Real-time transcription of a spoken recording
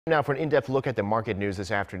Now for an in-depth look at the market news this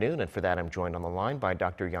afternoon, and for that I'm joined on the line by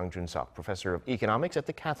Dr. Jun-sok, professor of economics at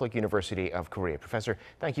the Catholic University of Korea. Professor,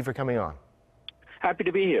 thank you for coming on. Happy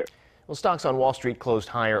to be here. Well, stocks on Wall Street closed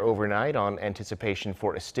higher overnight on anticipation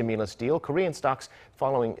for a stimulus deal. Korean stocks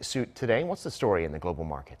following suit today. What's the story in the global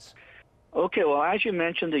markets? Okay, well, as you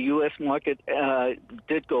mentioned, the U.S. market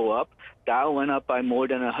did go up. Dow went up by more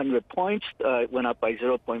than 100 points. It went up by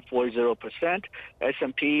 0.40%.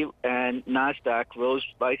 S&P and NASDAQ rose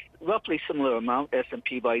by roughly similar amount.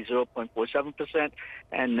 S&P by 0.47%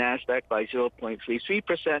 and NASDAQ by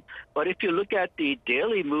 0.33%. But if you look at the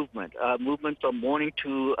daily movement, from morning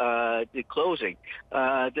to the closing,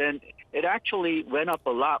 then it actually went up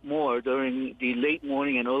a lot more during the late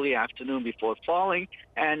morning and early afternoon before falling,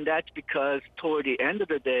 and that's because toward the end of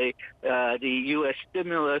the day, the U.S.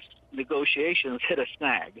 stimulus negotiations hit a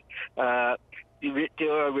snag.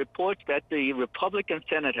 There are reports that the Republican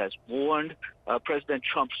Senate has warned President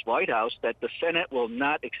Trump's White House that the Senate will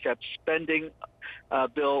not accept spending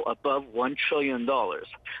bill above $1 trillion.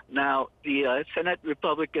 Now, the Senate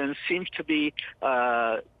Republicans seems to be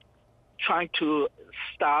trying to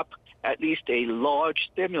stop at least a large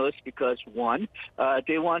stimulus because, one,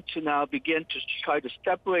 they want to now begin to try to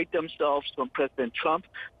separate themselves from President Trump,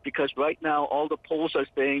 because right now all the polls are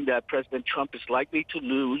saying that President Trump is likely to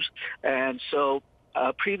lose. And so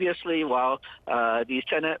previously, while the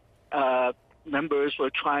Senate members were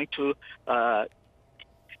trying to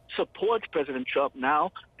support President Trump,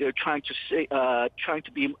 now they're trying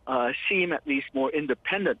to be seem at least more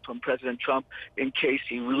independent from President Trump in case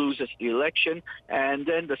he loses the election. And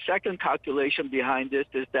then the second calculation behind this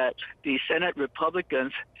is that the Senate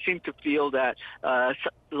Republicans seem to feel that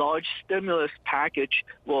large stimulus package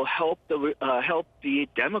will help the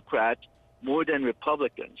Democrats more than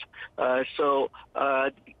Republicans. So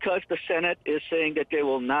because the Senate is saying that they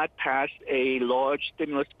will not pass a large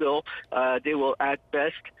stimulus bill, they will at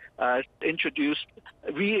best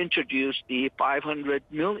reintroduce the $500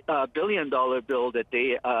 billion bill that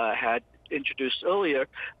they had introduced earlier.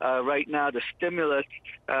 Right now, the stimulus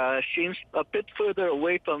seems a bit further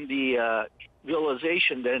away from the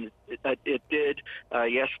realization than it did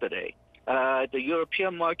yesterday. The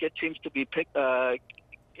European market seems to be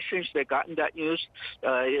since they've gotten that news,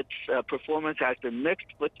 its performance has been mixed,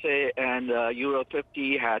 let's say, and Euro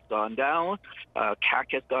 50 has gone down,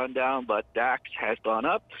 CAC has gone down, but DAX has gone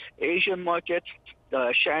up. Asian markets,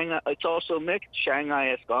 Shanghai, it's also mixed. Shanghai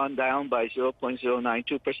has gone down by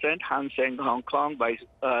 0.092%. Hang Seng Hong Kong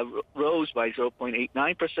rose by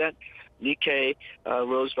 0.89%. Nikkei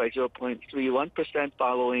rose by 0.31%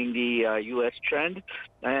 following the U.S. trend.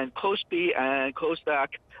 And Kospi and Kosdaq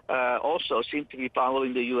also seem to be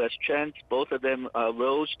following the U.S. trend. Both of them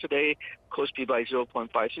rose today. Kospi by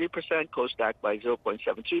 0.53%, Kosdaq by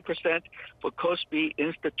 0.73%. For Kospi,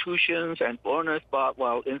 institutions and foreigners bought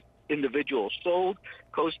while individuals sold.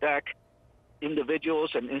 Kosdaq,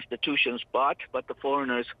 individuals and institutions bought, but the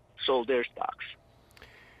foreigners sold their stocks.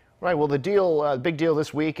 Right. Well, the big deal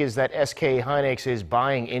this week is that SK hynix is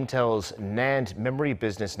buying Intel's NAND memory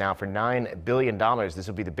business now for $9 billion. This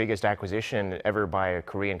will be the biggest acquisition ever by a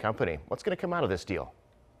Korean company. What's going to come out of this deal?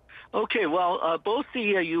 Okay, well, both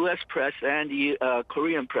the U.S. press and the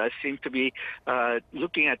Korean press seem to be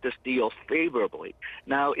looking at this deal favorably.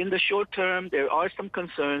 Now, in the short term, there are some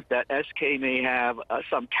concerns that SK may have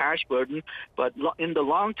some cash burden, but in the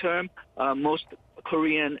long term, most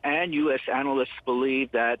Korean and U.S. analysts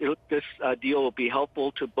believe that this deal will be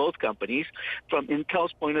helpful to both companies. From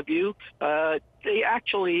Intel's point of view, they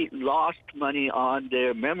actually lost money on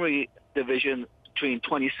their memory division between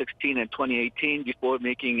 2016 and 2018 before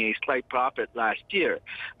making a slight profit last year.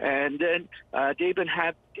 And then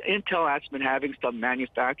Intel has been having some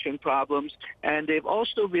manufacturing problems, and they've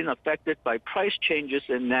also been affected by price changes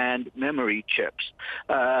in NAND memory chips.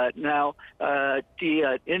 Now,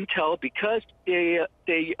 the Intel, because they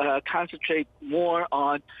concentrate more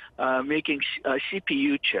on making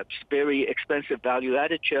CPU chips, very expensive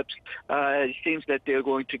value-added chips, it seems that they're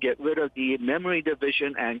going to get rid of the memory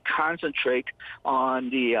division and concentrate on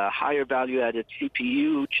the higher value-added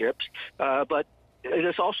CPU chips. But it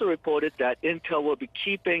is also reported that Intel will be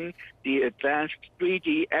keeping the advanced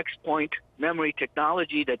 3D X-point memory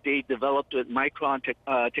technology that they developed with Micron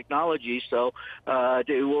technology. So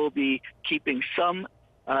they will be keeping some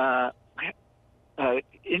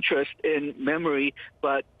interest in memory,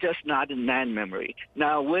 but just not in NAND memory.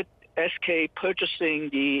 Now, with SK purchasing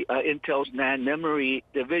the Intel's NAND memory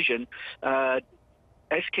division,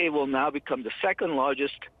 SK will now become the second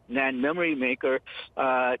largest NAND memory maker.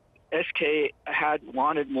 SK had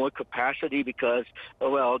wanted more capacity because,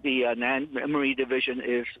 well, the NAND memory division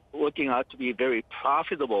is working out to be very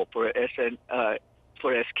profitable for SK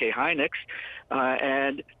hynix,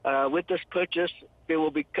 and with this purchase, they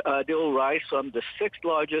will rise from the sixth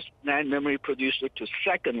largest NAND memory producer to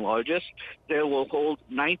second largest. They will hold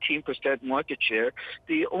 19% market share.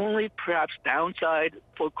 The only perhaps downside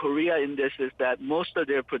for Korea in this is that most of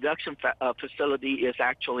their production facility is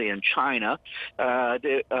actually in China.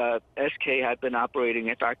 SK had been operating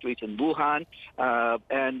in factories in Wuhan,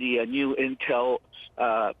 and the new Intel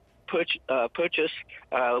purchase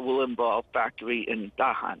will involve factory in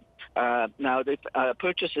Dahan. Now, the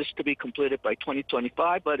purchase is to be completed by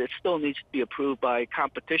 2025, but it still needs to be approved by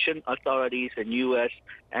competition authorities in U.S.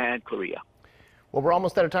 and Korea. Well, we're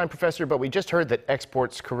almost out of time, Professor, but we just heard that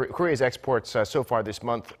Korea's exports so far this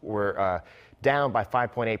month were down by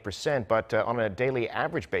 5.8%, but on a daily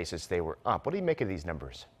average basis, they were up. What do you make of these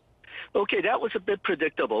numbers? Okay, that was a bit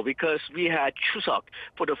predictable because we had Jun-sok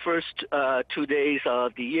for the first 2 days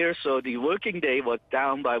of the year, so the working day was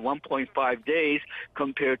down by 1.5 days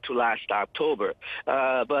compared to last October.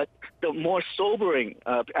 But the more sobering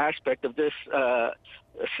aspect of this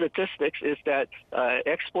statistics is that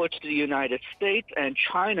exports to the United States and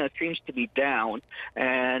China seems to be down,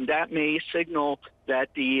 and that may signal that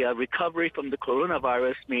the recovery from the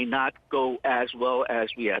coronavirus may not go as well as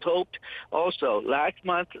we had hoped. Also, last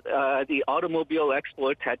month, the automobile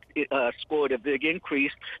exports had scored a big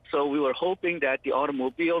increase, so we were hoping that the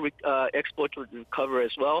automobile exports would recover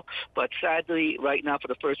as well. But sadly, right now, for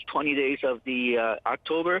the first 20 days of the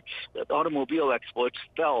October, the automobile exports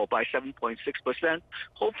fell by 7.6%.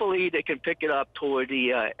 Hopefully, they can pick it up toward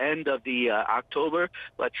the end of the October,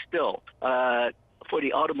 but still, for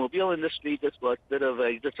the automobile industry, this was a bit of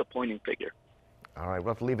a disappointing figure. All right,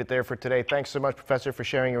 we'll have to leave it there for today. Thanks so much, Professor, for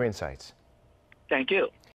sharing your insights. Thank you.